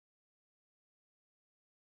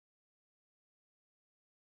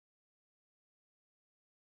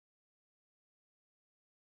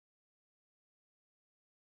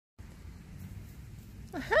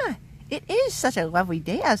Huh. It is such a lovely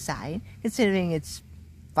day outside, considering it's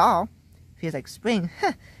fall. Feels like spring.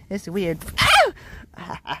 Huh. It's weird. Ow!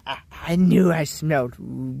 I knew I smelled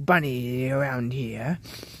bunny around here.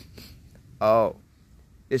 Oh,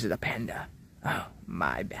 this is a panda. Oh,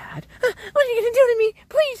 my bad. What are you gonna do to me?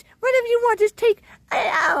 Please, whatever you want, just take...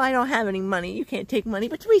 I don't have any money. You can't take money,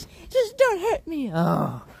 but please, just don't hurt me.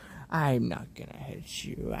 Oh, I'm not gonna hurt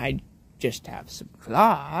you. I just have some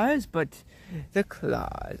claws, but the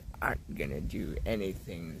claws aren't gonna do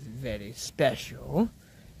anything very special.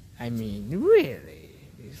 I mean, really,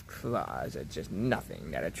 these claws are just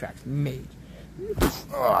nothing that attracts me.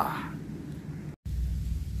 Ugh.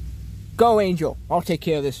 Go, Angel. I'll take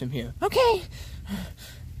care of this from here. Okay.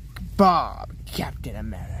 Bob, Captain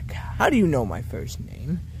America. How do you know my first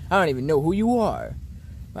name? I don't even know who you are.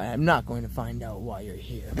 But I'm not going to find out why you're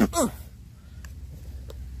here.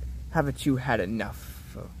 Haven't you had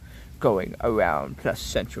enough of going around Plus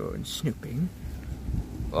Central and snooping?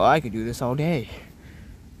 Well, I could do this all day.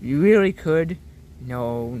 You really could?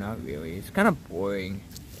 No, not really. It's kind of boring.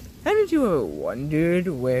 Haven't you ever wondered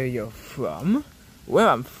where you're from? Where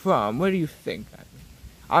I'm from? Where do you think?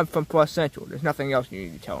 I'm from Plus Central. There's nothing else you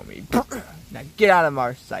need to tell me. Now get out of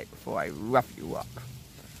our sight before I rough you up.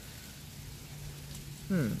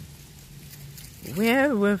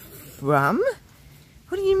 Where we're from?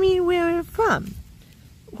 What do you mean where we're from?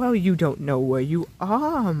 Well, you don't know where you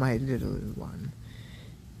are, my little one.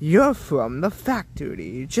 You're from the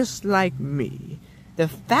factory, just like me. The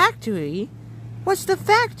factory? What's the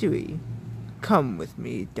factory? Come with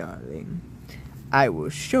me, darling. I will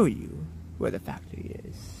show you where the factory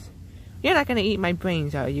is. You're not gonna eat my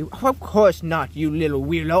brains, are you? Oh, of course not, you little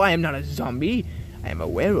weirdo. I am not a zombie. I am a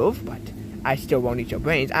werewolf, but I still won't eat your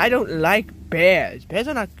brains. I don't like bears. Bears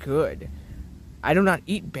are not good. I do not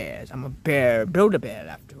eat bears. I'm a bear. Build-A-Bear,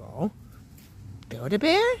 after all.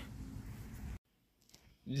 Build-A-Bear?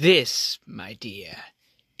 This, my dear,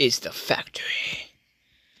 is the factory.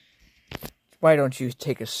 Why don't you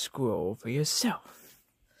take a scroll for yourself?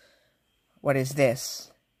 What is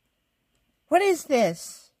this? What is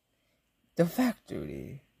this? The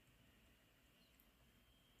factory.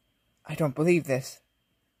 I don't believe this.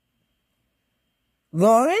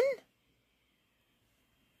 Lauren?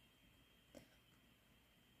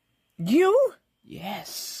 You?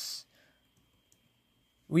 Yes.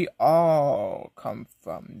 We all come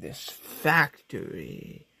from this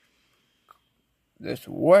factory. This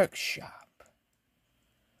workshop.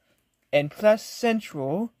 And Plus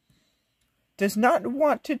Central does not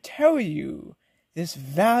want to tell you this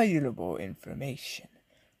valuable information.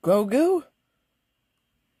 Grogu?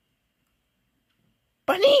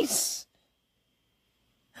 Bunnies!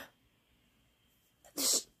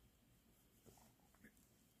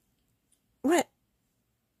 What?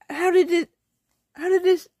 How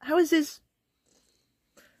is this?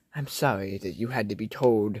 I'm sorry that you had to be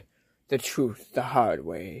told the truth the hard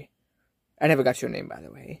way. I never got your name, by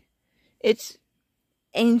the way. It's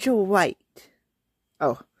Angel White.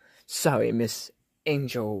 Oh, sorry, Miss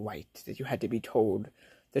Angel White, that you had to be told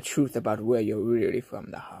the truth about where you're really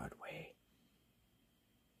from the hard way.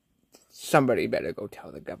 Somebody better go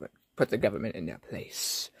tell the government, put the government in their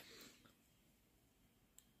place.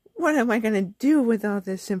 What am I gonna do with all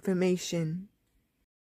this information?